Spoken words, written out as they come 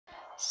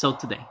So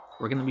today,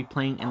 we're going to be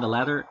playing in the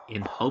ladder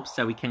in hopes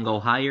that we can go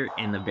higher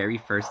in the very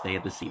first day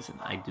of the season.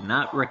 I do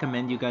not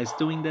recommend you guys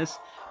doing this,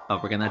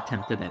 but we're going to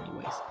attempt it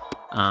anyways.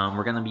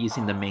 We're going to be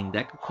using the main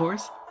deck, of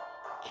course.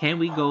 Can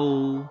we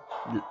win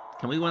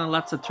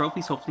lots of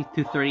trophies, hopefully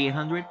to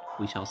 3,800?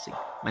 We shall see.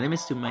 My name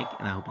is Mike,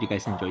 and I hope you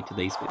guys enjoyed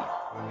today's video.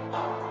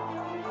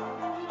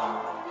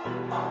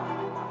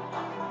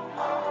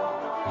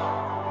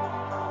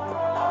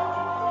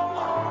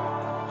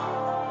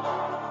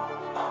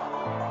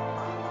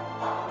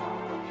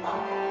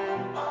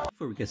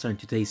 Before we get started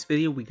in today's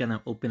video, we're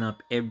gonna open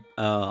up a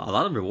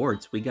lot of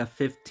rewards. We got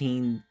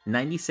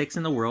 1596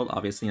 in the world.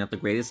 Obviously not the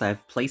greatest. I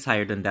have placed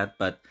higher than that,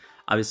 but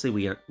obviously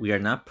we are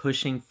not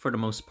pushing for the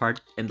most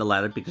part in the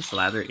ladder because the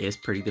ladder is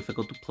pretty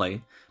difficult to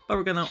play. But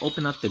we're gonna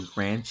open up the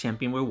Grand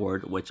Champion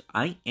reward, which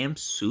I am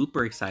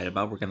super excited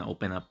about. We're gonna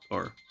open up,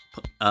 or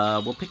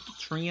we'll pick the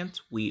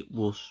Treant.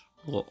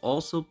 We'll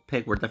also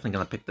pick. We're definitely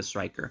gonna pick the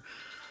Striker.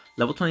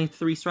 Level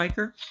 23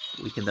 Striker,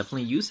 we can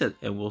definitely use it,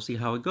 and we'll see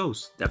how it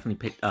goes.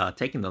 Definitely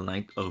taking the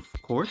Knight, of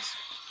course.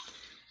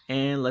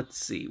 And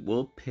let's see,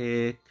 we'll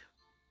pick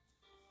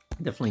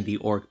definitely the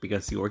Orc,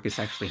 because the Orc is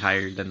actually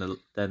higher than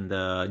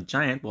the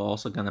Giant. We're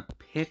also gonna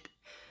pick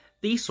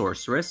the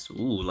Sorceress.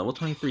 Ooh, level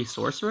 23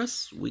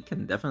 Sorceress. We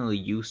can definitely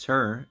use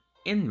her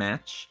in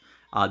match.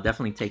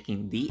 Definitely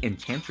taking the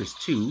Enchantress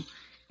too.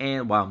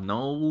 And wow,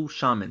 no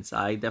Shamans.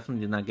 I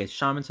definitely did not get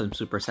Shamans, so I'm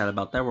super sad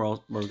about that.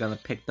 We're gonna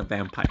pick the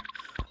Vampire.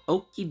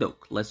 Okie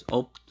doke. Let's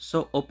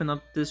open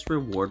up this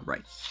reward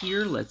right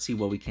here. Let's see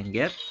what we can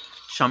get.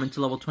 Shaman to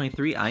level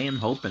 23. I am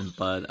hoping,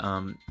 but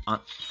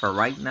for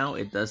right now,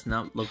 it does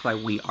not look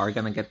like we are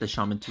gonna get the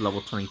Shaman to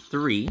level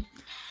 23.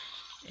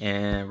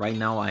 And right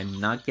now, I'm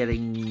not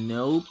getting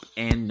nope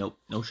and nope.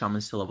 No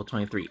Shamans to level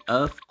 23.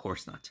 Of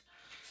course not.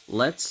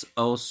 Let's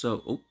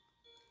also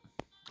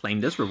claim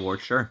this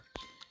reward. Sure.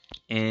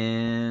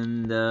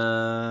 And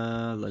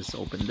let's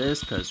open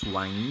this, because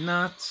why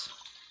not?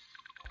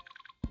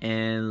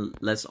 And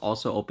let's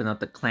also open up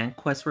the Clan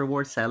Quest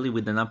reward. Sadly,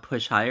 we did not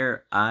push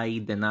higher. I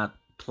did not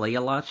play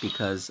a lot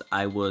because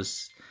I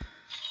was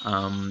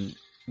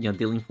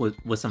dealing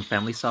with some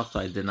family stuff,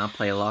 so I did not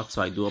play a lot.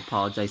 So I do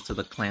apologize to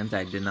the clan that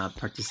I did not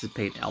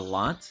participate a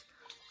lot.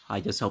 I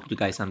just hope you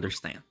guys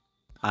understand.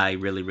 I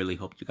really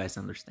hope you guys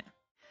understand.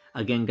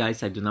 Again,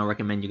 guys, I do not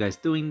recommend you guys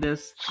doing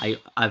this. I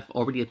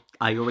already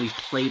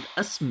played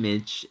a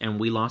smidge and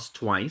we lost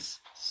twice.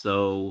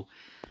 So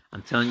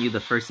I'm telling you, the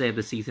first day of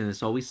the season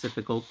is always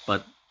difficult,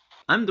 but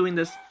I'm doing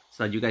this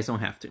so that you guys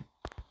don't have to.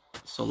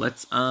 So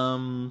let's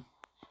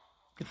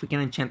if we can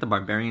enchant the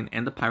Barbarian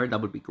and the Pirate,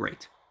 that would be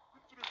great.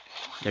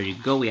 There you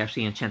go. We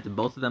actually enchanted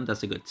both of them.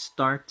 That's a good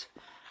start.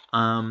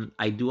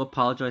 I do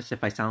apologize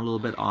if I sound a little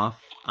bit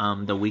off.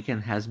 The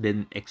weekend has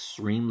been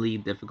extremely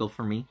difficult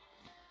for me.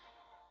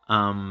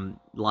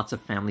 Lots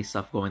of family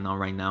stuff going on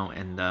right now,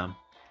 and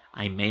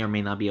I may or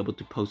may not be able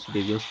to post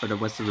videos for the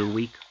rest of the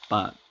week,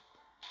 but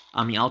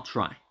I mean, I'll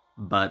try,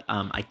 but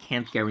I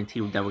can't guarantee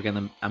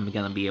that I'm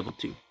gonna be able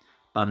to,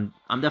 but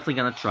I'm definitely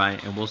gonna try,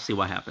 and we'll see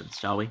what happens,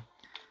 shall we?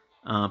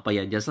 But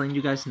yeah, just letting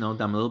you guys know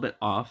that I'm a little bit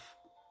off.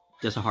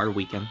 Just a hard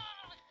weekend,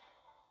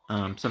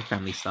 some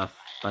family stuff,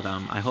 but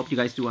I hope you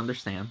guys do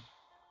understand.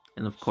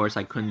 And of course,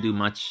 I couldn't do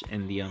much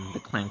in the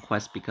clan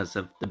quest because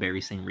of the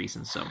very same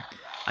reason. So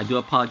I do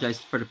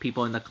apologize for the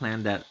people in the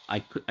clan that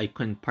I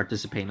couldn't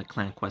participate in the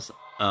clan quest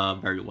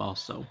very well.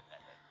 So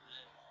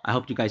I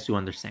hope you guys do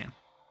understand.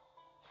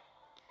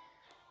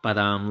 But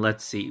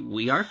let's see.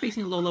 We are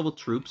facing low-level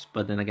troops,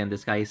 but then again,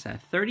 this guy is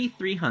at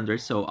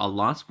 3,300, so a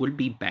loss would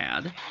be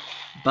bad.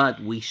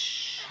 But we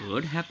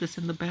should have this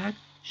in the bag.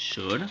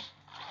 Should.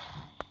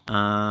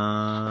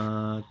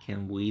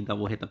 Can we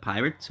double hit the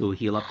Pirate to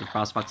heal up the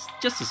Frostfox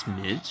just a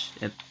smidge?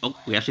 And,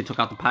 we actually took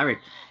out the Pirate.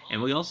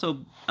 And we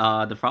also,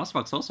 the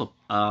Frostfox also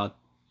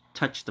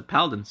touched the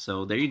Paladin,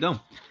 so there you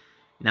go.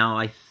 Now,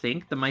 I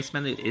think the Mice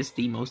Bandit is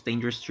the most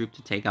dangerous troop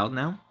to take out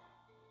now,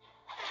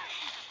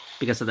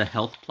 because of the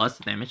health plus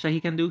the damage that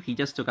he can do. He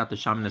just took out the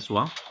Shaman as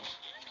well.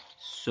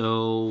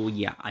 So,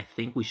 yeah, I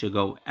think we should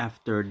go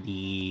after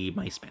the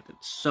Mice Bandit.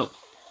 So,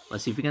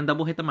 let's see if we can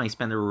double hit the Mice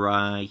Bandit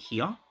right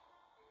here.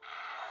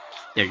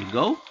 There you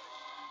go.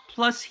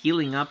 Plus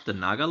healing up the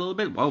Naga a little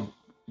bit. Whoa,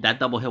 that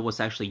double hit was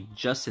actually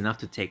just enough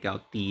to take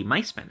out the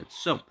Mice Bandit.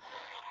 So,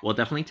 we'll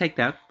definitely take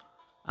that.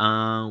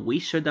 We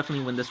should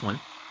definitely win this one.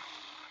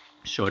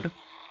 Should.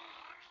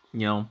 You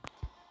know,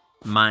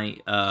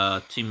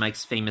 to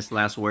Mike's famous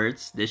last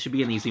words, this should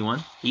be an easy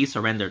one. He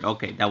surrendered.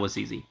 Okay, that was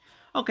easy.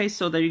 Okay,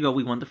 so there you go.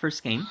 We won the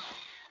first game.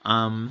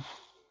 Can't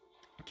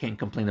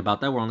complain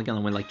about that. We're only gonna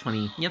win like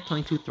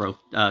 22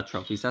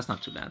 trophies. That's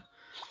not too bad.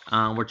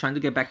 We're trying to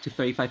get back to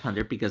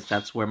 3,500 because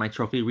that's where my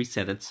trophy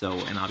resetted. So,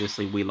 and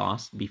obviously we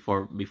lost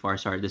before I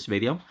started this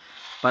video,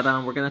 but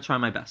we're gonna try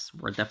my best.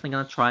 We're definitely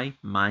gonna try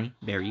my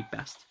very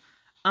best.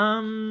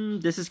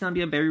 This is gonna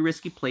be a very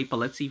risky play, but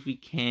let's see if we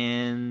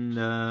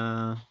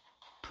can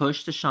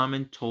push the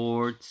Shaman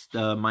towards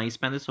the Mice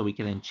Bandit so we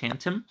can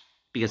enchant him,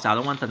 because I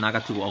don't want the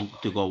Naga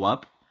to go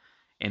up.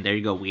 And there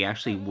you go. We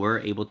actually were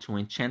able to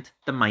enchant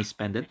the Mice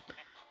Bandit.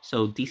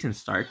 So decent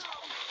start.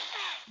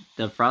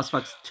 The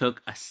Frostfox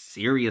took a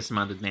serious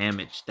amount of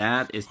damage.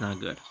 That is not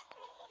good.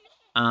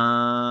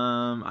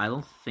 I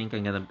don't think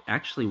I'm gonna...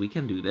 Actually, we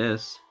can do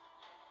this.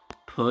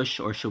 Push,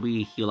 or should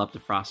we heal up the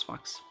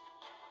Frostfox?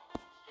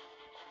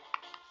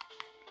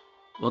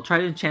 We'll try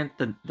to enchant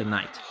the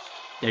knight.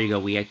 There you go.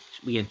 We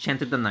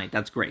enchanted the knight.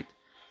 That's great.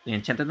 We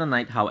enchanted the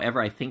knight. However,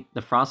 I think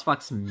the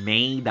Frostfox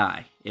may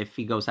die. If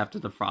he goes after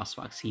the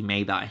Frostfox, he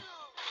may die.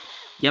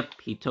 Yep,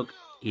 he took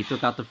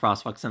out the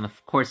Frostfox, and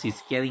of course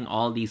he's getting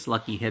all these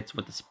lucky hits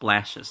with the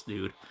splashes,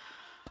 dude.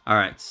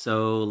 Alright,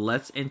 so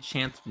let's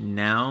enchant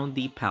now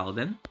the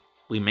Paladin.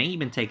 We may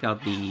even take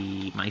out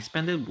the Mice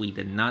Bandit. We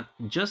did not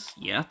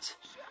just yet.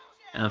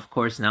 And of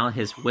course now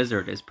his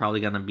Wizard is probably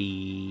gonna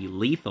be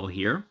lethal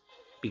here,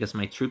 because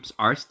my troops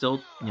are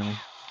still, you know,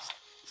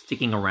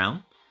 sticking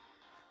around.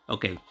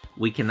 Okay,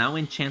 we can now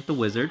enchant the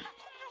Wizard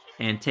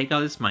and take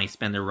out his Mice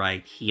Bandit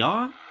right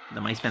here.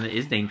 The Mice Bandit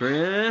is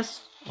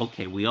dangerous.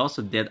 Okay, we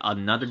also did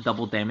another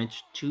double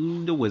damage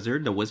to the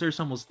Wizard. The Wizard's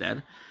almost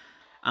dead.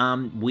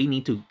 We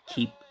need to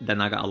keep the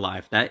Naga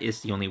alive. That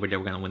is the only way that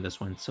we're going to win this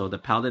one. So the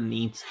Paladin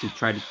needs to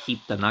try to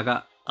keep the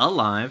Naga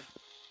alive.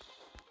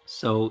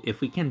 So if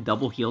we can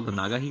double heal the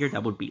Naga here,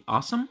 that would be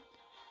awesome.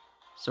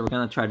 So we're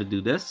going to try to do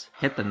this.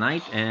 Hit the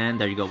Knight, and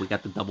there you go. We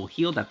got the double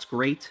heal. That's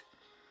great.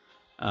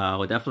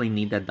 We definitely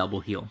need that double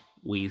heal.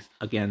 We,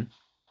 again,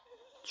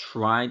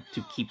 tried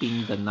to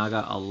keeping the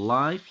Naga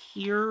alive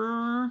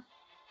here.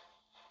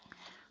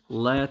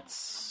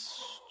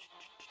 Let's...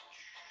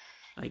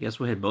 I guess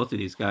we'll hit both of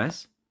these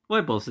guys.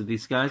 We'll hit both of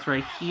these guys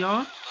right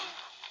here.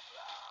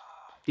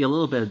 Deal a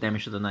little bit of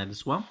damage to the Knight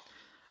as well.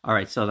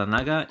 Alright, so the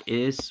Naga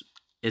is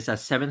at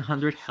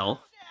 700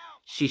 health.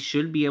 She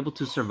should be able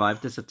to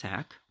survive this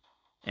attack.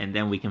 And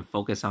then we can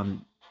focus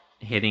on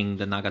hitting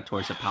the Naga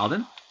towards the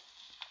Paladin.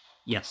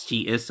 Yes,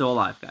 she is still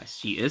alive, guys.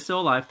 She is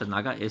still alive. The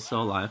Naga is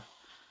still alive.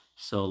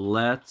 So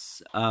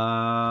let's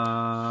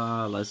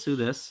do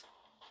this.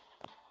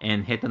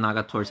 And hit the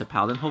Naga towards the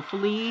Paladin,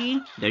 hopefully.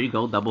 There you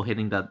go, double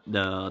hitting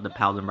the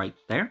Paladin right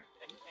there.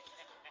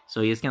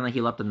 So he is gonna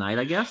heal up the Knight,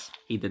 I guess.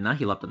 He did not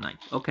heal up the Knight.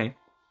 Okay.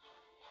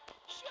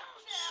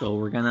 So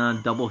we're gonna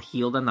double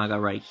heal the Naga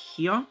right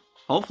here.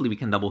 Hopefully we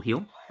can double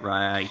heal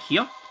right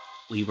here.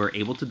 We were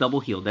able to double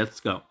heal. Let's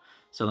go.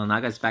 So the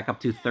Naga is back up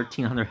to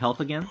 1300 health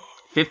again.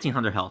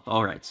 1500 health.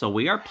 Alright, so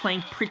we are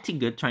playing pretty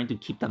good, trying to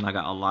keep the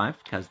Naga alive,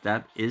 because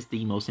that is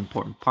the most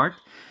important part.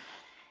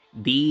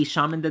 The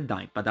Shaman did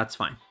die, but that's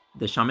fine.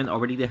 The Shaman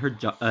already did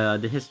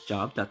his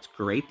job. That's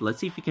great. Let's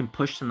see if we can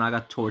push the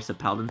Naga towards the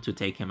Paladin to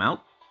take him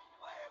out.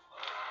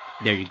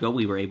 There you go.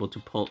 We were able to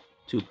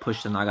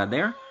push the Naga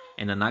there.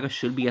 And the Naga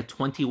should be at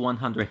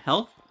 2100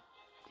 health.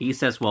 He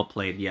says well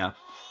played, yeah.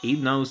 He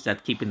knows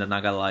that keeping the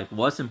Naga alive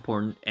was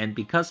important. And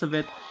because of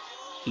it,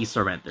 he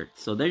surrendered.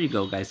 So there you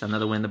go, guys.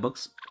 Another win in the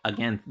books.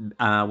 Again,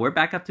 we're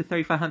back up to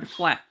 3500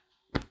 flat.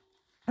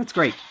 That's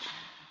great.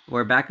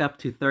 We're back up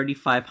to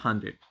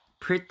 3500.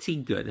 Pretty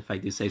good, if I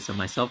do say so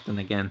myself. Then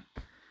again,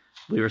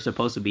 we were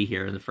supposed to be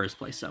here in the first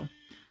place, so.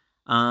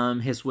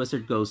 His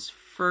Wizard goes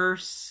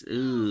first.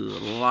 Ooh,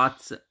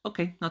 lots.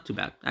 Okay, not too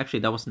bad. Actually,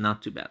 that was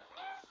not too bad.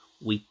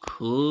 We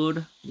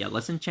could... Yeah,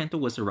 let's enchant the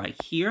Wizard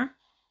right here.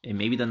 And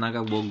maybe the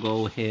Naga will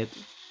go hit...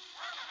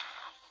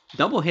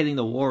 Double hitting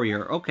the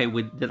Warrior. Okay,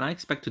 we did not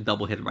expect to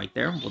double hit right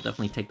there. We'll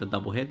definitely take the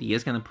double hit. He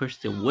is going to push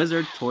the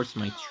Wizard towards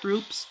my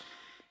troops.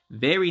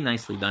 Very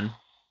nicely done.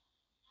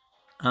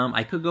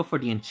 I could go for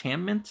the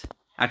enchantment.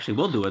 Actually,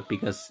 we'll do it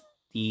because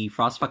the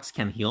Frostfox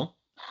can heal.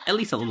 At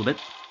least a little bit.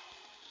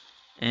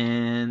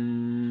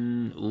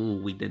 And... Ooh,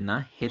 we did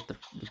not hit the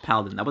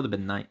Paladin. That would have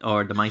been nice.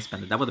 Or the Mice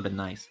Bandit. That would have been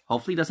nice.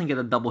 Hopefully he doesn't get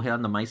a double hit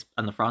on the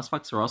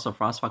Frostfox, or also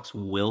Frostfox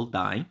will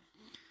die.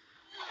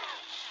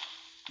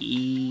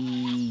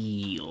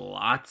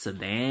 Lots of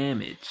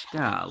damage.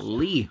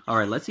 Golly.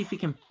 Alright, let's see if we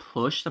can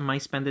push the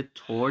Mice Bandit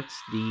towards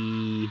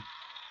the...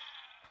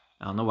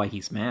 I don't know why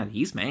he's mad.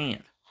 He's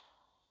mad.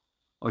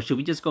 Or should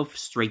we just go for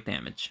straight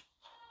damage?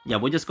 Yeah,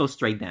 we'll just go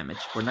straight damage.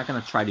 We're not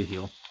going to try to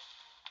heal.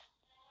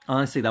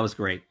 Honestly, that was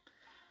great.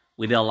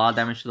 We did a lot of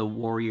damage to the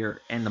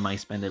Warrior and the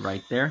Mice Bandit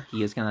right there.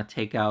 He is going to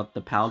take out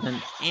the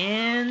Paladin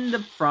and the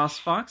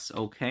Frostfox.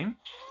 Okay.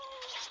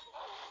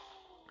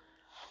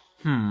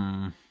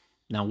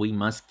 Now we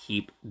must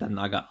keep the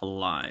Naga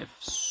alive.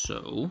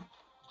 So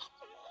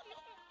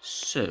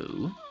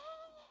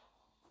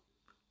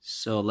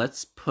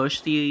let's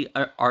push the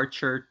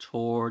Archer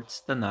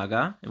towards the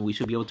Naga, and we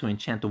should be able to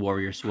enchant the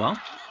Warrior as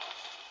well.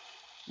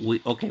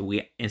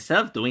 Instead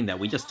of doing that,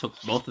 we just took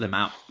both of them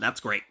out. That's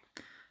great.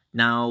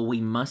 Now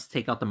we must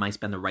take out the Mice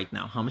Bandit right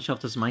now. How much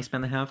health does Mice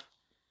Bandit have?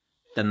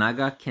 The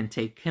Naga can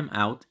take him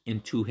out in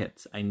 2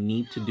 hits. I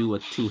need to do a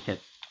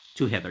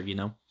two-hitter, you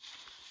know?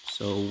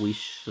 So we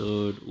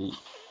should... Ooh.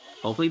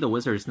 Hopefully the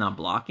Wizard is not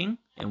blocking,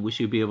 and we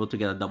should be able to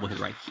get a double hit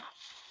right here.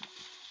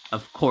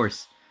 Of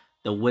course,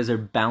 the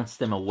Wizard bounced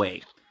them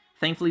away.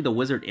 Thankfully, the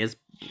Wizard is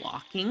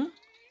blocking,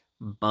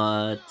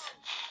 but...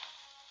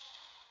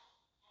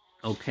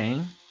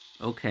 Okay.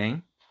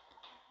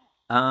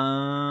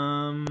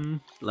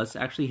 Let's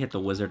actually hit the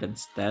Wizard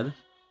instead.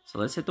 So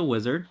let's hit the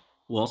wizard.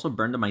 We'll also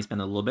burn the mice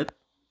band a little bit.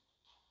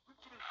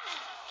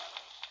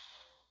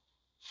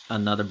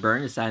 Another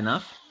burn, is that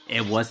enough?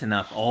 It was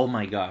enough, oh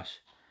my gosh.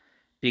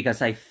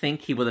 Because I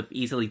think he would have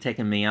easily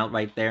taken me out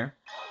right there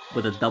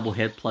with a double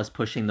hit plus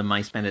pushing the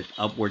mice bandit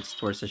upwards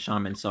towards the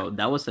shaman. So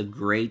that was a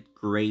great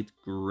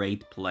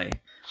play.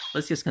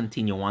 Let's just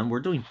continue on. We're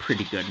doing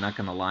pretty good, not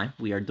gonna lie.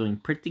 We are doing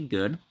pretty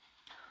good.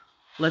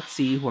 Let's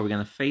see who we're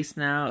gonna face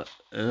now.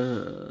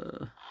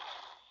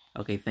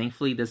 Okay,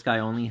 thankfully this guy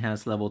only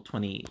has level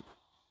 20.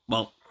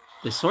 Well,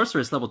 the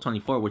sorcerer is level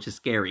 24, which is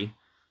scary.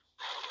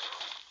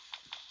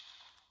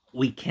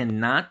 We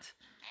cannot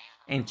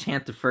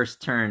enchant the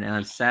first turn,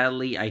 and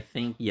sadly, I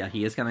think, yeah,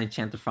 he is gonna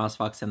enchant the Frost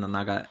Fox and the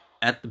Naga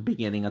at the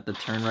beginning of the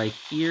turn right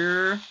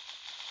here.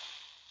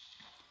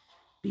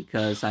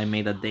 Because I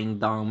made a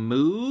ding-dong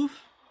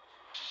move.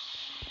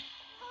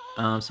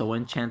 So we'll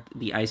enchant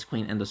the Ice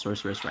Queen and the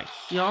Sorceress right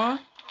here.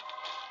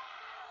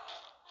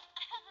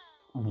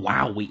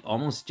 Wow, we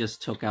almost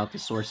just took out the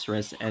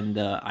Sorceress and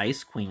the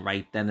Ice Queen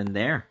right then and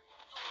there.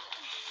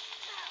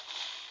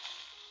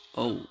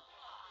 Oh,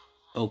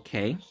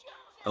 okay.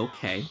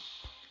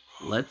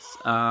 Let's,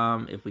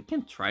 if we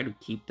can try to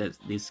keep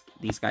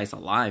these guys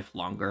alive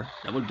longer,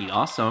 that would be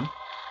awesome.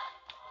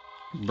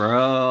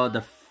 Bro,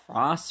 the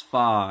Frost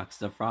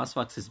Fox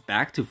is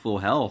back to full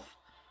health.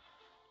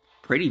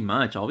 Pretty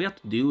much, all we have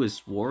to do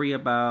is worry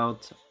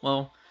about,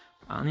 well,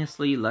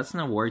 honestly, let's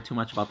not worry too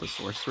much about the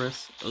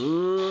Sorceress.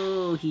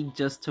 Oh, he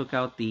just took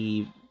out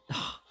the...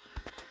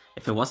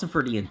 If it wasn't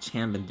for the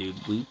enchantment, dude,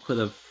 we could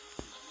have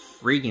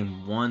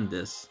freaking won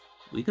this.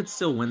 We could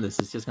still win this,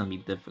 it's just gonna be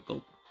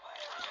difficult.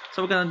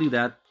 So we're gonna do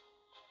that.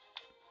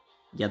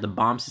 Yeah, the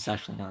bombs is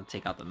actually gonna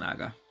take out the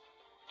Naga.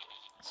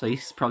 So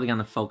he's probably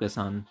gonna focus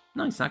on...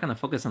 No, he's not gonna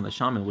focus on the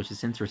Shaman, which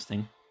is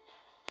interesting.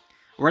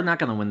 We're not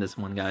gonna win this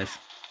one, guys.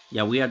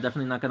 Yeah, we are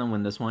definitely not gonna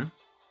win this one.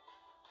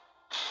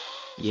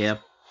 Yeah.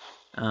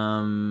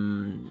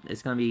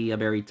 It's gonna be a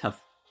very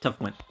tough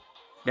win.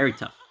 Very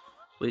tough.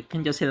 We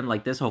can just hit him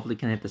like this. Hopefully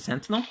can hit the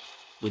Sentinel.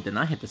 We did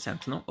not hit the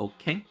Sentinel.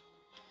 Okay.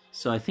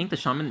 So I think the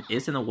Shaman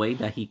is in a way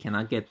that he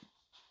cannot get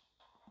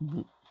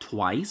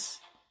twice.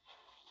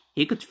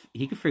 He could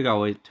figure out a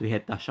way to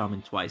hit the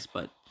Shaman twice,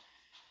 but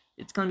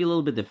it's gonna be a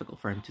little bit difficult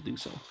for him to do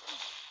so.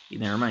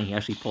 Never mind, he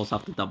actually pulls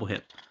off the double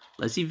hit.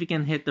 Let's see if we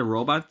can hit the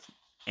robot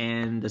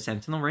and the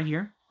Sentinel right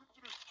here.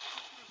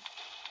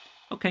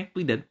 Okay,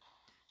 we did.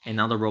 And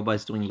now the robot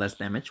is doing less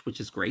damage, which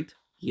is great.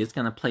 He is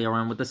gonna play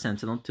around with the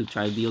Sentinel to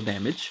try to deal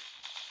damage.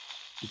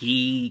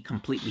 He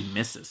completely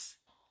misses.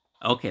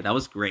 Okay, that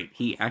was great.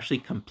 He actually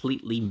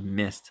completely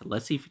missed.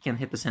 Let's see if we can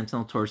hit the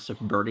Sentinel towards the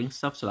birding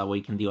stuff, so that way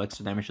we can deal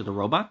extra damage to the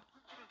robot.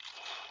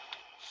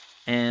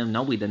 And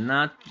no, we did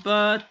not,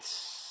 but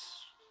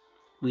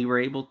we were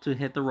able to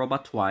hit the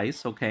robot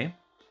twice. Okay.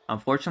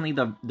 Unfortunately,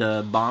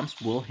 the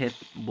bombs will hit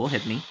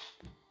me,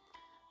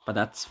 but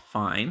that's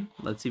fine.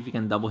 Let's see if we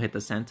can double hit the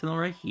Sentinel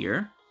right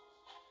here.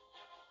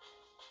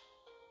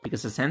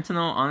 Because the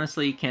Sentinel,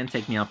 honestly, can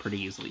take me out pretty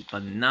easily,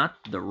 but not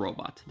the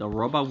robot. The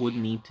robot would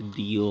need to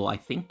deal, I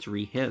think,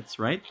 3 hits,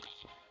 right?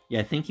 Yeah,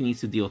 I think he needs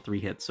to deal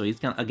 3 hits. So he's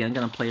again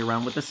gonna play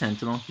around with the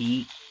Sentinel.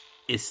 He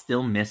is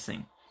still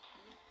missing.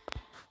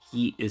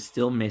 He is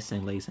still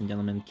missing, ladies and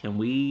gentlemen. Can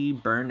we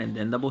burn and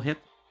then double hit?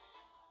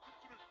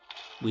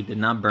 We did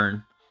not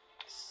burn.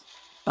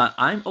 But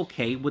I'm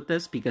okay with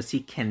this because he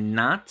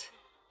cannot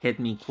hit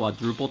me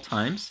quadruple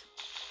times.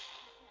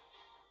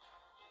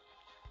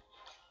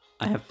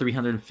 I have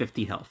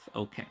 350 health.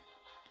 Okay.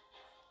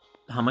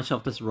 How much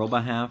health does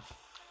Robot have?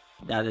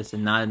 That is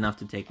not enough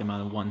to take him out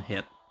in 1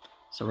 hit.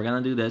 So we're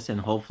gonna do this and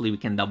hopefully we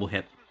can double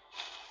hit.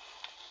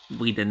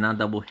 We did not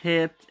double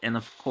hit. And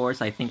of course,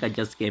 I think I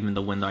just gave him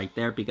the win right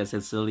there because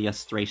it's literally a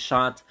straight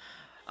shot.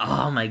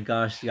 Oh my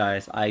gosh,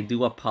 guys. I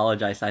do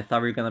apologize. I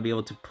thought we were gonna be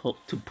able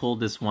to pull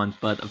this one.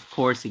 But of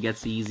course, he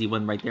gets the easy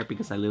win right there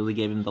because I literally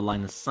gave him the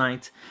line of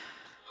sight.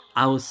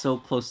 I was so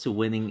close to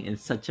winning in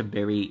such a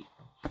very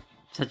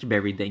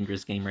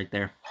dangerous game right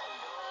there.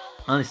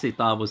 Honestly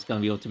thought I was going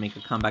to be able to make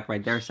a comeback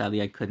right there.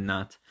 Sadly, I could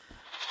not.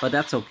 But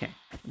that's okay.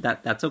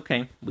 That's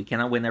okay. We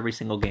cannot win every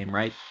single game,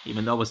 right?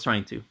 Even though I was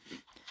trying to.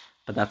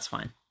 But that's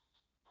fine.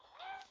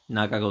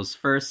 Naga goes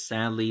first.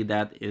 Sadly,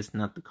 that is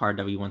not the card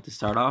that we want to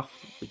start off.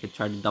 We could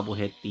try to double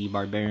hit the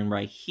Barbarian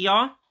right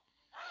here.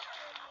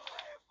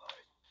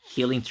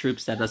 Healing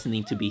troops that doesn't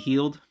need to be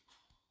healed.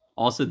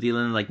 Also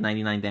dealing like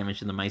 99 damage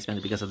to the Mice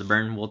Bandit because of the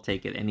burn. We'll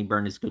take it. Any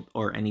burn is good,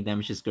 or any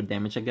damage is good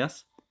damage, I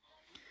guess.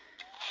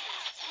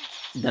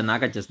 The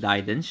Naga just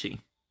died, didn't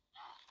she?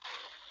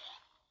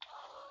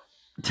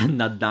 The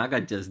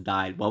Naga just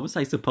died. What was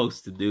I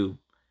supposed to do?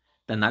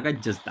 The Naga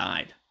just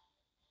died.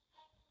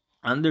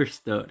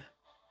 Understood.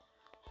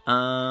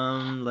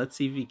 Let's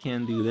see if we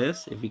can do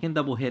this. If we can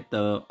double hit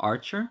the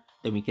Archer,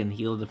 then we can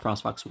heal the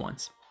Frostfox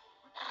once.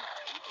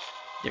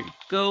 There you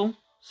go.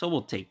 So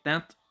we'll take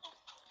that.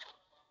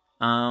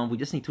 We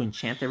just need to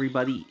enchant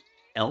everybody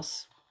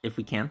else, if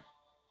we can.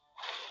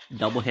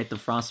 Double hit the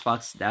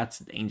Frostfox, that's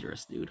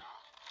dangerous, dude.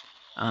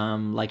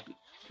 Like,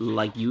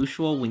 like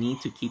usual, we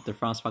need to keep the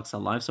Frostfox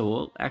alive, so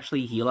we'll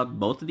actually heal up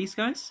both of these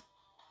guys.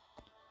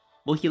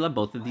 We'll heal up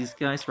both of these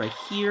guys right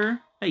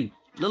here. Hey,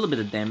 a little bit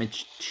of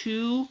damage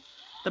to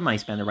the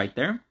Mice Bandit right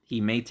there.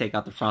 He may take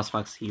out the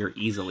Frostfox here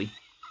easily.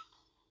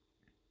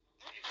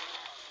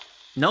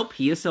 Nope,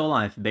 he is still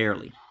alive,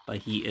 barely. But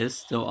he is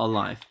still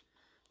alive.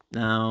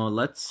 Now,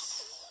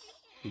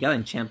 we gotta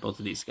enchant both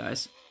of these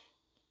guys.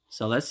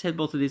 So let's hit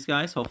both of these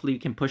guys. Hopefully we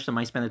can push the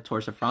Mice Bandit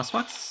towards the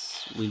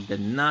Frostfox. We did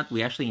not.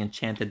 We actually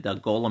enchanted the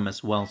Golem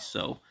as well,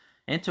 so...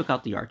 And took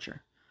out the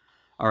Archer.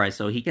 Alright,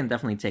 so he can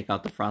definitely take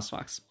out the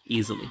Frostfox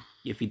easily.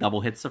 If he double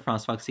hits the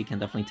Frostfox, he can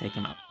definitely take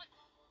him out.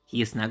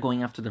 He is not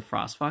going after the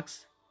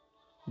Frostfox?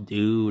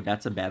 Dude,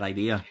 that's a bad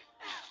idea.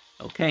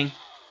 Okay.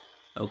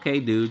 Okay,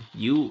 dude,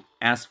 you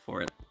asked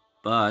for it.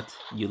 But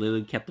you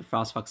literally kept the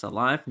Frostfox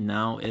alive.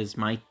 Now is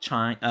my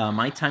time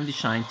to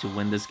shine to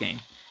win this game.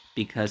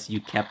 Because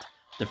you kept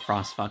the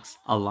Frostfox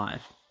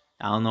alive.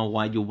 I don't know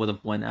why you would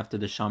have went after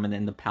the Shaman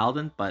and the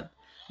Paladin, but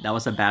that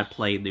was a bad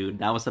play, dude.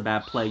 That was a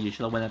bad play. You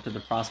should have went after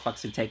the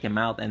Frostfox to take him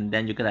out, and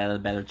then you could have had a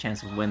better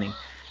chance of winning.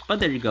 But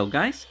there you go,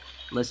 guys.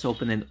 Let's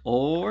open an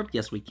orb.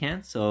 Yes, we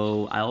can.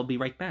 So I'll be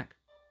right back.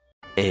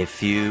 A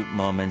few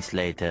moments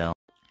later.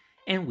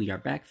 And we are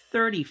back.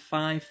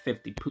 35,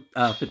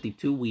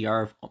 52. We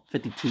are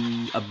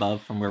 52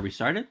 above from where we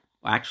started.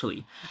 Well,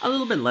 actually, a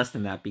little bit less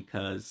than that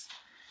because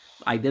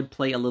I did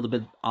play a little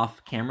bit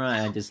off camera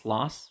and I just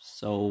lost.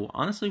 So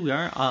honestly, we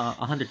are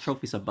 100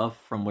 trophies above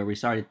from where we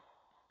started.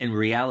 In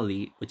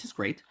reality, which is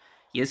great.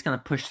 He is going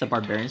to push the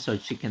Barbarian so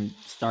she can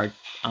start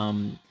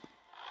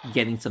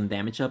getting some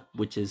damage up,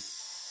 which is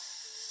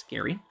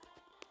scary.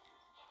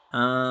 We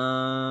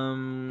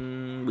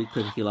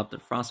could heal up the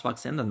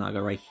Frostfox and the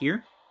Naga right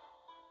here.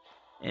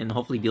 And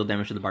hopefully deal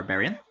damage to the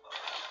Barbarian.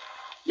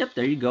 Yep,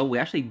 there you go. We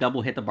actually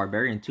double hit the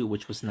Barbarian too,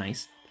 which was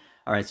nice.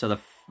 Alright, so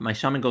my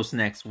Shaman goes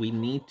next. We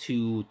need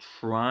to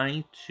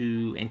try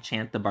to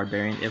enchant the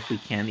Barbarian if we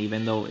can,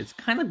 even though it's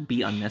kind of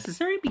be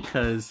unnecessary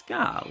because,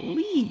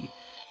 golly,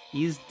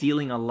 he's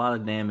dealing a lot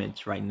of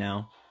damage right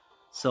now.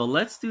 So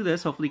let's do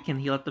this. Hopefully we can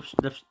heal up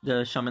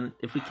the Shaman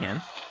if we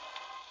can.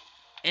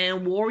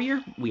 And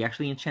Warrior, we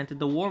actually enchanted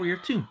the Warrior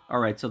too.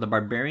 Alright, so the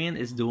Barbarian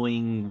is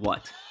doing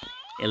what?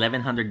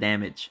 1100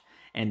 damage.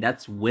 And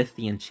that's with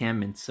the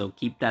enchantment, so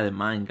keep that in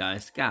mind,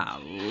 guys.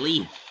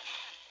 Golly.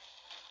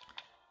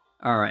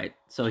 Alright,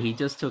 so he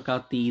just took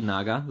out the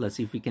Naga. Let's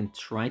see if we can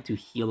try to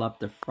heal up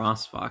the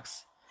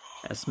Frostfox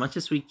as much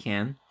as we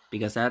can,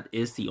 because that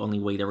is the only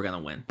way that we're gonna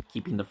win,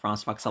 keeping the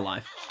Frostfox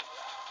alive.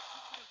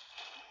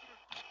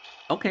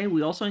 Okay,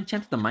 we also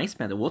enchanted the Mice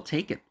Bandit. We'll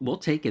take it. We'll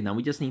take it. Now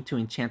we just need to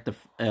enchant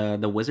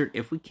the Wizard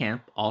if we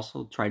can.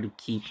 Also try to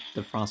keep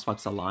the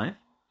Frostfox alive.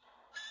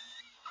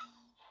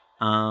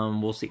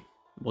 We'll see.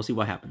 We'll see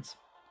what happens.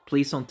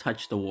 Please don't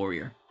touch the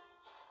Warrior.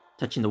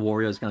 Touching the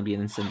Warrior is gonna be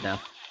an instant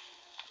death.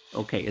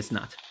 Okay, it's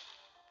not.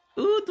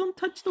 Ooh, don't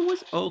touch the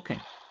Wizard. Okay.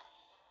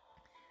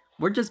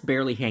 We're just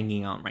barely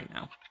hanging on right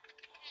now.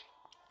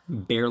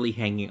 Barely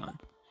hanging on.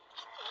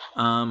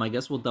 I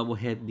guess we'll double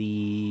hit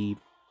the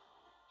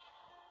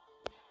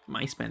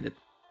Mice Bandit.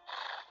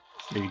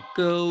 There you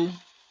go. A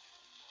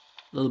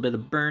little bit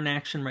of burn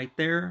action right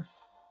there.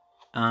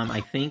 I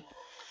think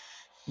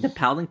the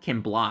Paladin can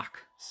block,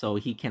 so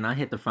he cannot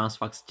hit the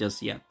Frostfox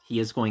just yet. He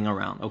is going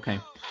around. Okay.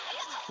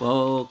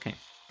 Well, okay.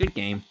 Good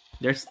game.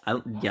 There's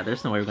no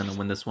way we're gonna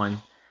win this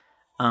one.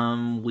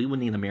 We would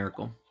need a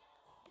miracle.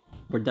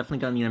 We're definitely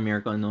gonna need a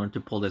miracle in order to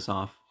pull this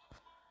off.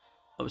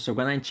 Oh, so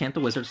we're gonna enchant the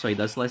Wizard so he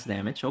does less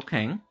damage.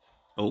 Okay.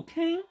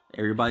 Okay.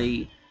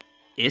 Everybody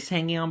is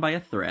hanging on by a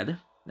thread.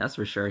 That's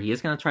for sure. He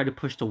is gonna try to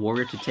push the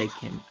Warrior to take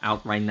him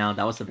out right now.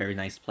 That was a very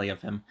nice play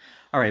of him.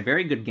 Alright,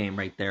 very good game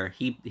right there.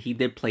 He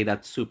did play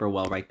that super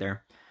well right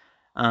there.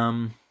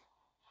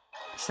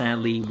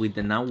 Sadly, we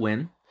did not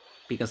win.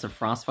 Because the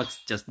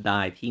Frostfox just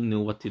died. He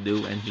knew what to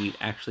do and he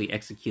actually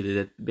executed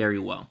it very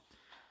well.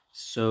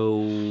 So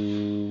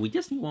we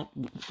just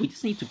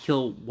need to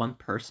kill one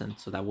person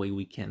so that way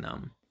we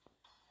can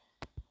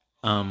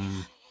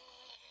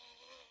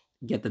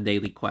get the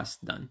daily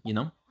quest done, you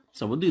know?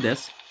 So we'll do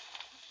this.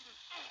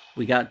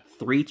 We got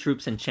 3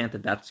 troops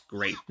enchanted. That's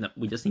great. No,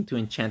 we just need to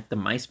enchant the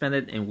Mice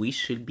Bandit and we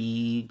should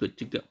be good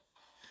to go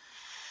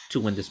to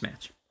win this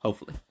match,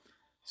 hopefully.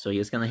 So he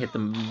is going to hit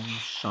the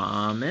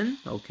Shaman.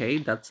 Okay,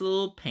 that's a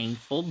little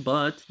painful,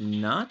 but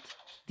not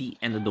the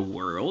end of the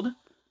world.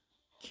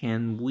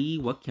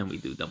 What can we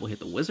do? Double hit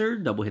the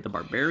Wizard, double hit the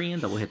Barbarian,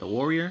 double hit the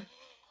Warrior.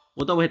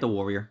 We'll double hit the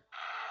Warrior.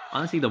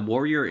 Honestly, the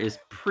Warrior is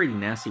pretty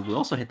nasty. We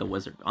also hit the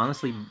Wizard.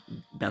 Honestly,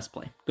 best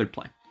play. Good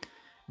play.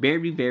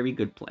 Very, very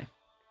good play.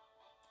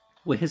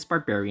 With his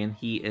Barbarian,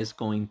 he is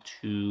going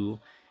to...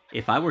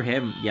 If I were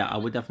him, yeah, I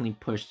would definitely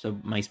push the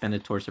Mice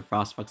Bandit towards the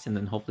Frostfox, and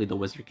then hopefully the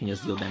Wizard can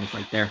just deal damage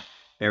right there.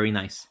 Very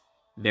nice.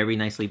 Very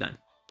nicely done.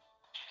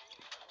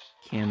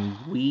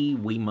 We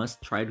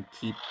must try to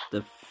keep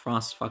the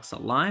Frostfox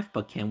alive,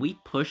 but can we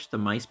push the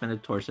Mice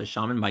Bandit towards the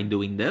Shaman by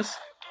doing this?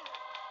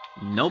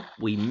 Nope,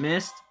 we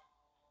missed.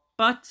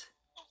 But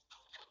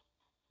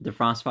the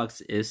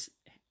Frostfox is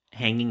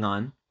hanging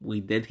on. We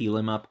did heal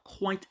him up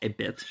quite a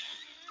bit.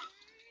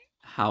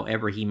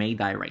 However, he may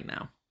die right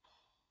now.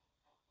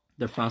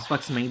 The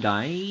Frostfox may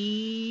die.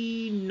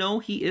 No,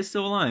 he is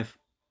still alive.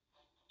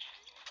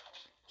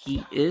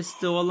 He is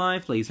still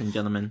alive, ladies and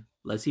gentlemen.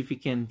 Let's see if we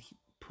can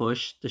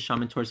push the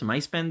Shaman towards him.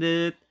 Ice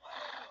Bandit.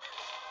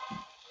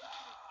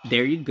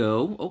 There you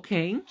go.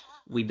 Okay.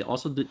 We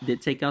also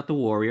did take out the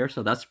Warrior,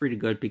 so that's pretty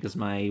good because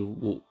my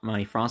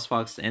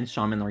Frostfox and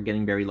Shaman are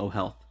getting very low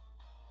health.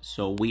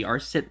 So we are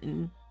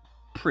sitting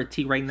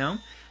pretty right now.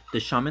 The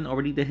Shaman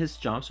already did his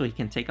job, so he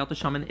can take out the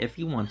Shaman if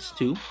he wants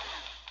to.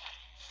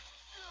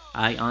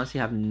 I honestly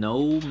have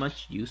no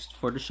much use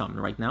for the Shaman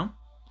right now.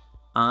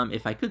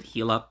 If I could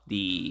heal up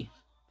the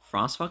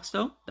Frostfox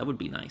though, that would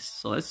be nice.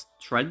 So let's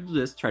try to do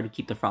this, try to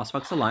keep the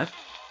Frostfox alive.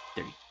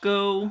 There you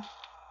go.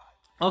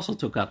 Also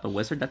took out the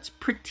Wizard. That's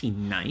pretty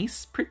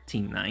nice,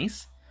 pretty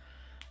nice.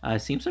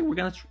 Seems like we're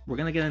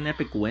gonna get an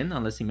epic win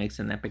unless he makes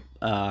an epic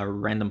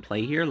random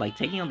play here, like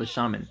taking out the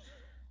Shaman.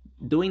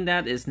 Doing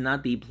that is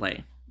not the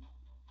play.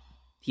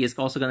 He is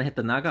also gonna hit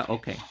the Naga.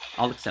 Okay,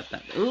 I'll accept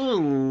that.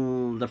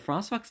 Ooh, the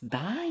Frostfox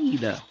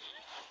died.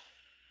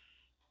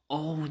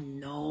 Oh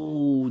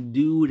no,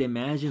 dude!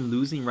 Imagine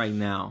losing right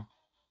now.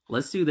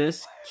 Let's do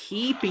this,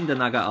 keeping the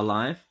Naga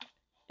alive,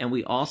 and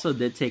we also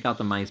did take out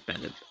the Mice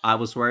Bandit. I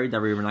was worried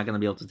that we were not gonna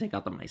be able to take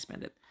out the Mice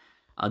Bandit.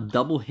 A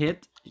double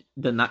hit.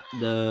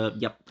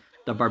 The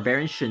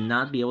Barbarian should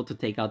not be able to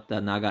take out the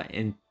Naga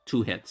in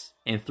 2 hits.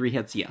 In 3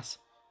 hits, yes.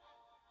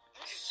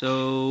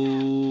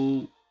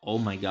 So, oh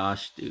my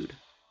gosh, dude.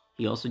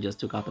 He also just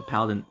took out the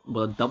Paladin.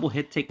 Will a double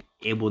hit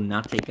it will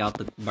not take out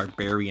the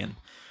Barbarian.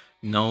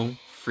 No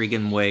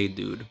friggin' way,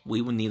 dude.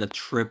 We would need a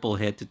triple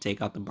hit to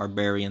take out the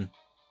Barbarian.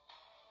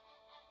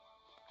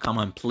 Come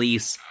on,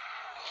 please.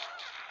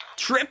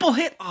 Triple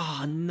hit?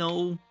 Oh,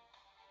 no.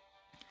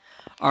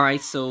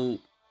 Alright, so...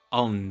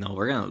 Oh no,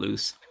 we're gonna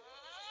lose.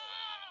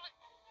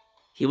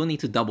 He will need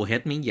to double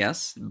hit me,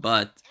 yes,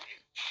 but...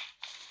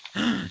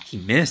 He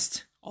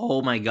missed.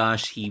 Oh my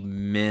gosh, he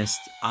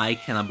missed. I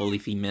cannot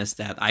believe he missed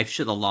that. I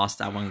should have lost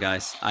that one,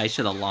 guys. I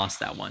should have lost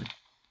that one.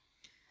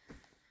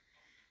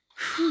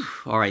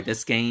 Alright,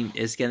 this game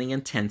is getting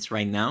intense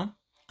right now.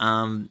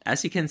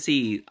 As you can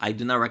see, I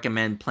do not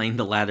recommend playing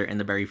the ladder in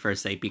the very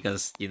first day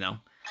because, you know,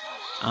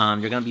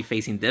 you're gonna be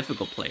facing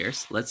difficult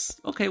players.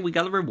 Okay, we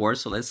got a reward,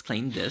 so let's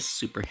claim this.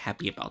 Super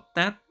happy about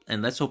that.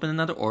 And let's open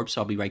another orb,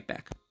 so I'll be right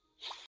back.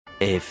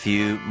 A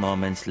few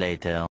moments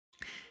later.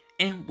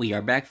 And we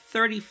are back,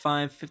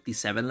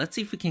 3557. Let's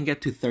see if we can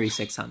get to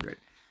 3600.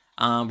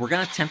 We're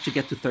gonna attempt to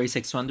get to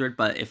 3600,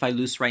 but if I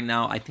lose right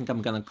now, I think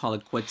I'm gonna call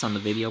it quits on the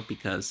video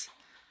because,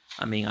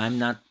 I mean, I'm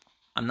not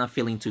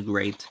feeling too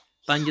great.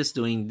 But I'm just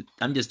doing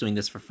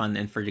this for fun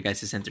and for you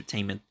guys'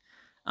 entertainment.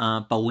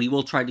 But we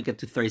will try to get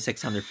to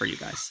 3600 for you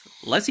guys.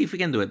 Let's see if we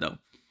can do it though.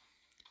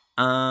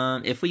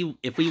 If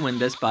we win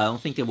this, but I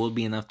don't think it will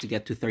be enough to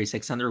get to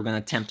 3600. We're gonna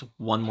attempt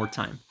one more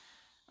time.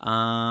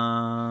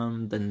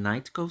 The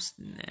Knight goes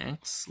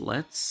next.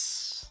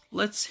 Let's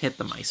hit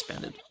the Mice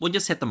Bandit. We'll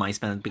just hit the Mice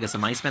Bandit because the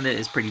Mice Bandit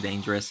is pretty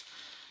dangerous.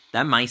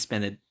 That Mice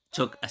Bandit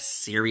took a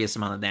serious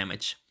amount of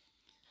damage.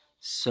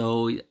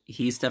 So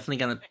he's definitely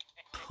gonna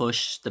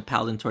push the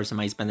Paladin towards the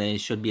Mice Bandit. He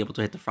should be able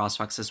to hit the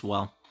Frostfox as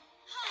well.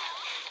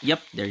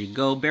 Yep, there you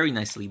go. Very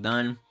nicely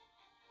done.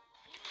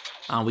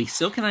 We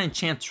still cannot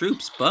enchant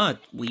troops, but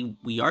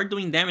we are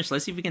doing damage.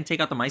 Let's see if we can take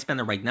out the Mice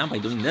Bandit right now by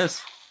doing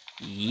this.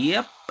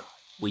 Yep.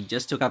 We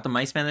just took out the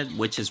Mice Bandit,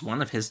 which is one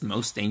of his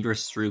most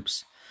dangerous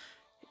troops.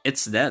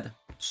 It's dead.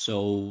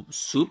 So,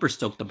 super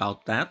stoked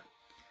about that.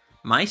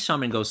 My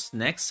Shaman goes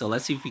next, so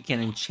let's see if we can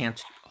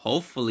enchant,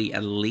 hopefully,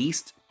 at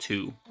least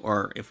 2.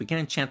 Or if we can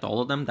enchant all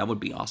of them, that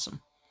would be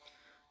awesome.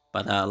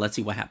 But let's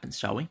see what happens,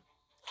 shall we?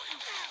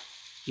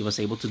 He was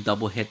able to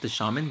double hit the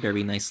Shaman.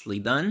 Very nicely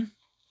done.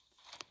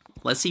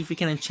 Let's see if we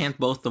can enchant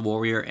both the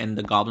Warrior and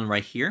the Goblin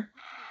right here.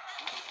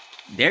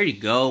 There you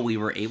go. We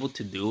were able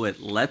to do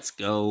it. Let's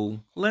go.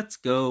 Let's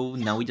go.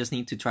 Now we just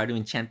need to try to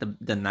enchant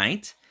the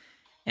Knight.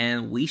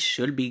 And we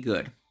should be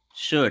good.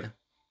 Should.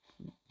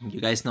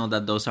 You guys know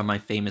that those are my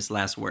famous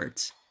last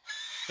words.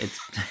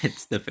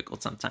 It's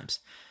difficult sometimes.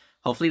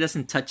 Hopefully it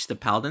doesn't touch the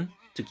Paladin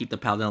to keep the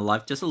Paladin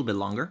alive just a little bit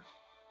longer.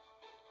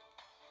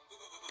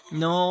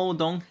 No,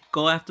 don't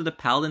go after the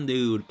Paladin,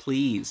 dude.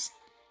 Please.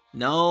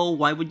 No,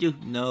 why would you?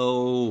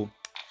 No.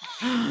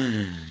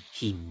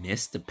 He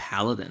missed the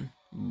Paladin.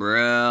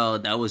 Bro,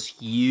 that was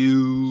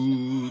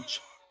huge.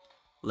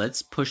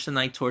 Let's push the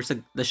Knight towards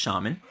the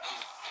Shaman.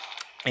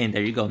 And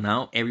there you go.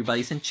 Now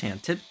everybody's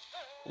enchanted.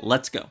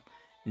 Let's go.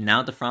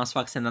 Now the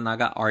Frostfox and the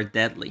Naga are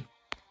deadly.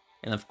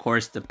 And of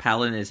course, the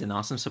Paladin is an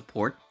awesome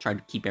support. Try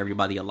to keep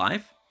everybody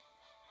alive.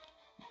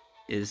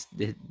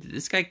 Did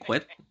this guy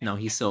quit? No,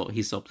 he's still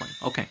playing.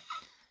 Okay.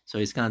 So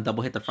he's gonna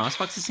double hit the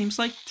Frostfox, it seems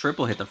like.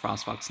 Triple hit the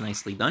Frostfox.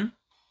 Nicely done.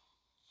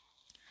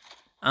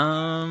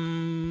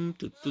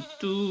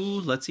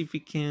 Let's see if we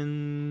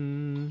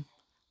can...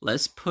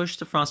 Let's push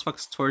the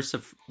Frostfox towards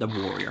the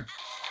Warrior.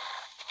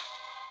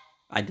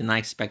 I did not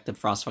expect the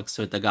Frostfox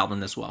to hit the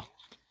Goblin as well.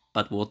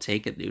 But we'll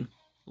take it, dude.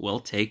 We'll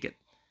take it.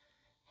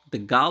 The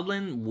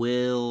goblin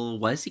will...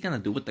 What is he gonna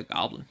do with the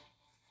goblin?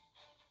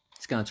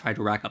 He's gonna try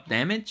to rack up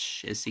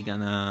damage. Is he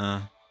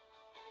gonna...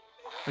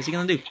 What's he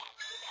gonna do?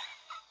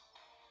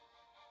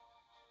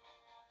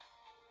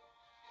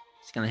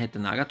 He's gonna hit the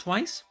Naga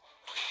twice.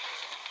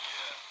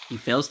 He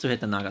fails to hit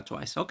the Naga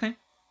twice. Okay.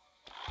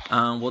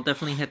 We'll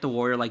definitely hit the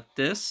warrior like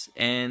this.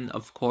 And,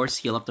 of course,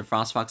 heal up the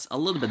Frost Fox a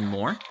little bit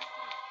more.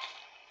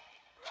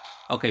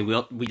 Okay,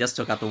 we just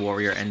took out the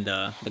warrior and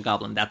the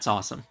goblin. That's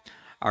awesome.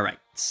 Alright,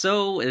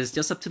 so it's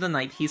just up to the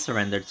knight. He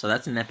surrendered, so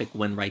that's an epic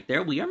win right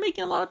there. We are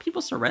making a lot of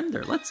people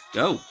surrender. Let's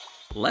go.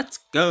 Let's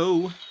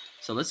go.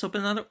 So let's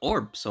open another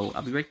orb. So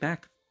I'll be right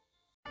back.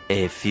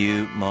 A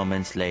few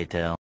moments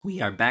later.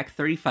 We are back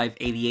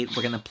 3588.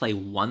 We're going to play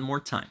one more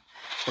time.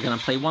 We're going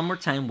to play one more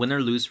time. Win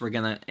or lose, we're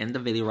going to end the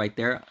video right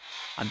there.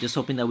 I'm just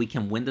hoping that we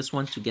can win this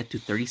one to get to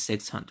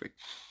 3600.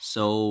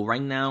 So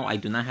right now, I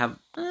do not have...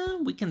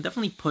 we can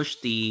definitely push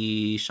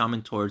the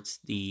shaman towards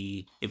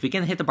the... If we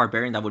can hit the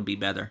barbarian, that would be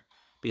better.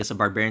 Because the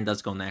barbarian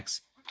does go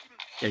next.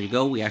 There you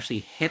go. We actually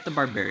hit the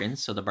barbarian.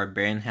 So the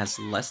barbarian has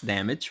less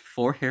damage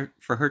for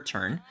her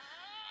turn.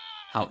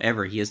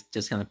 However, he is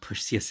just going to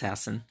push the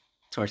assassin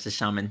towards the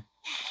shaman.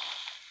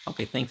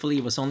 Okay, thankfully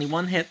it was only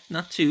one hit,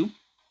 not two.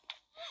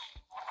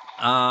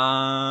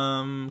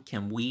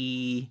 Can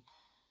we...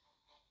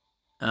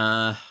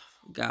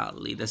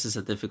 golly, this is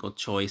a difficult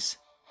choice.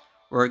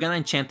 We're going to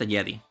enchant the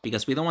Yeti.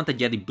 Because we don't want the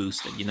Yeti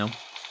boosted, you know?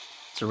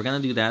 So we're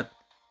going to do that.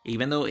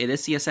 Even though it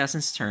is the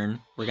assassin's turn,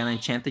 we're going to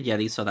enchant the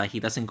Yeti so that he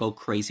doesn't go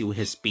crazy with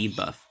his speed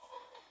buff.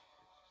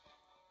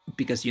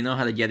 Because you know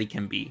how the Yeti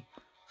can be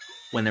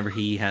whenever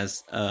he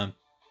has a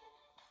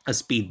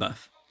speed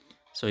buff.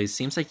 So it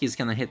seems like he's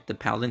going to hit the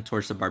paladin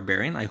towards the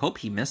barbarian. I hope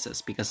he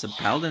misses because the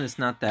paladin is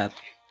not that...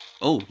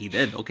 Oh, he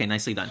did. Okay,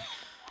 nicely done.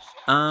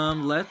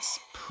 Let's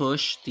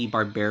push the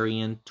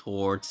barbarian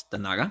towards the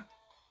Naga.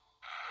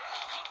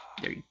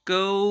 There you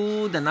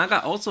go. The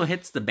Naga also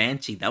hits the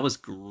Banshee. That was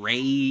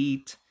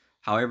great.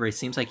 However, it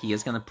seems like he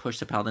is going to push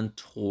the paladin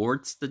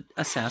towards the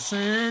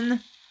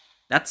assassin.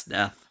 That's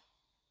death.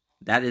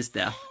 That is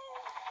death.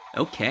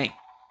 Okay.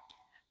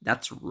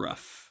 That's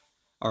rough.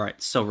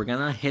 Alright, so we're going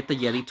to hit the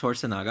Yeti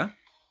towards the Naga.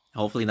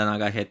 Hopefully the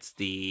Naga hits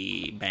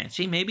the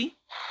Banshee, maybe.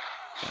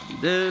 Gotta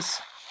do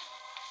this.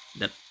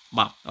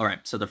 Wow.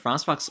 Alright, so the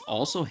Frost Fox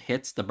also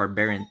hits the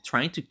barbarian,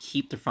 trying to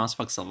keep the Frost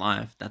Fox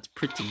alive. That's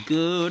pretty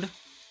good.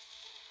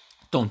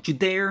 Don't you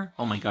dare.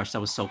 Oh my gosh, that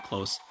was so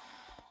close.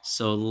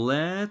 So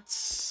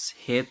let's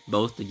hit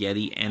both the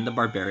Yeti and the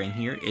Barbarian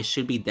here. It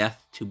should be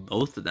death to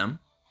both of them.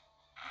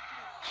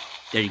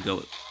 There you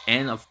go.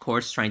 And of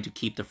course, trying to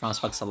keep the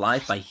Frost Fox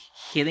alive by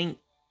hitting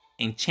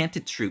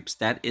enchanted troops.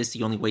 That is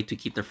the only way to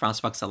keep the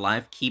Frost Fox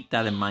alive. Keep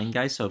that in mind,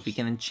 guys. So if we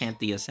can enchant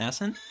the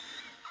Assassin,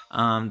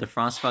 the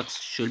Frost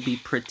Fox should be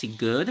pretty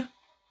good.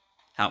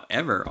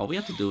 However, all we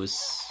have to do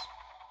is...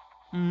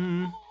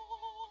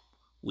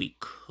 we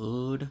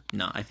could...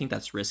 No, I think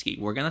that's risky.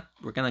 We're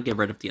gonna get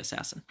rid of the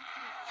Assassin.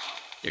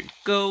 There you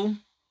go.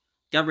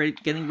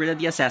 Getting rid of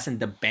the Assassin.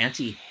 The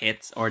Banshee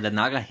hits, or the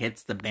Naga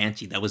hits the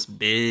Banshee. That was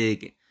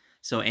big.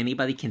 So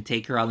anybody can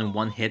take her out in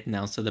one hit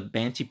now. So the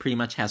Banshee pretty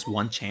much has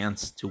one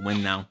chance to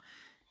win now.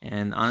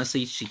 And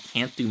honestly, she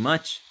can't do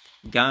much,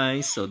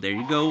 guys. So there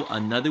you go.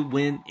 Another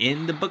win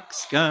in the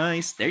books,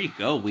 guys. There you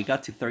go. We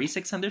got to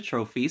 3,600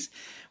 trophies.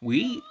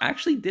 We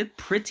actually did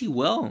pretty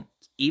well.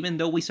 Even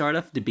though we started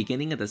off the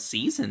beginning of the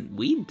season,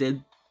 we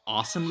did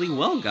awesomely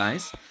well,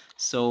 guys.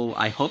 So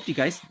I hope you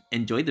guys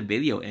enjoyed the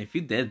video. And if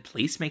you did,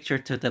 please make sure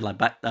to hit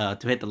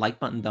the like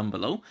button down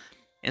below.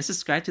 And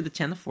subscribe to the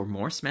channel for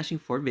more Smashing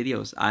 4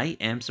 videos. I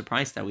am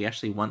surprised that we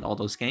actually won all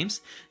those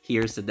games.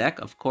 Here's the deck.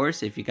 Of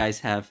course, if you guys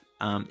have,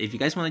 if you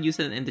guys want to use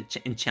it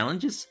in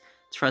challenges,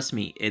 trust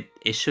me,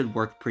 it should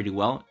work pretty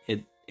well.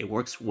 It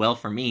works well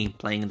for me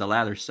playing in the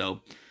ladder.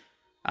 So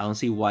I don't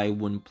see why I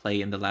wouldn't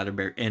play in the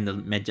ladder in the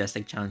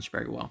Majestic Challenge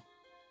very well.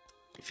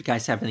 If you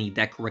guys have any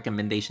deck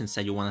recommendations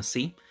that you want to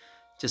see,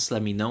 just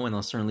let me know and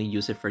I'll certainly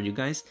use it for you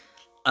guys.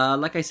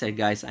 Like I said,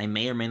 guys, I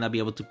may or may not be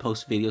able to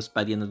post videos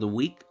by the end of the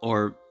week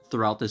or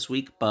throughout this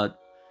week,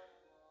 but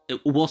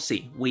we'll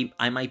see.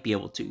 I might be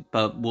able to,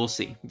 but we'll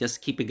see.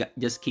 Just keep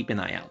an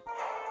eye out.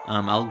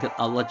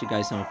 I'll let you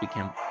guys know if we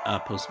can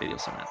post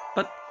videos or not.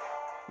 But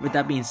with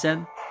that being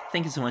said,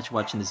 thank you so much for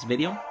watching this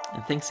video,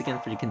 and thanks again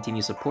for your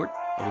continued support.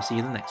 I will see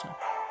you in the next one.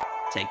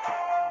 Take care.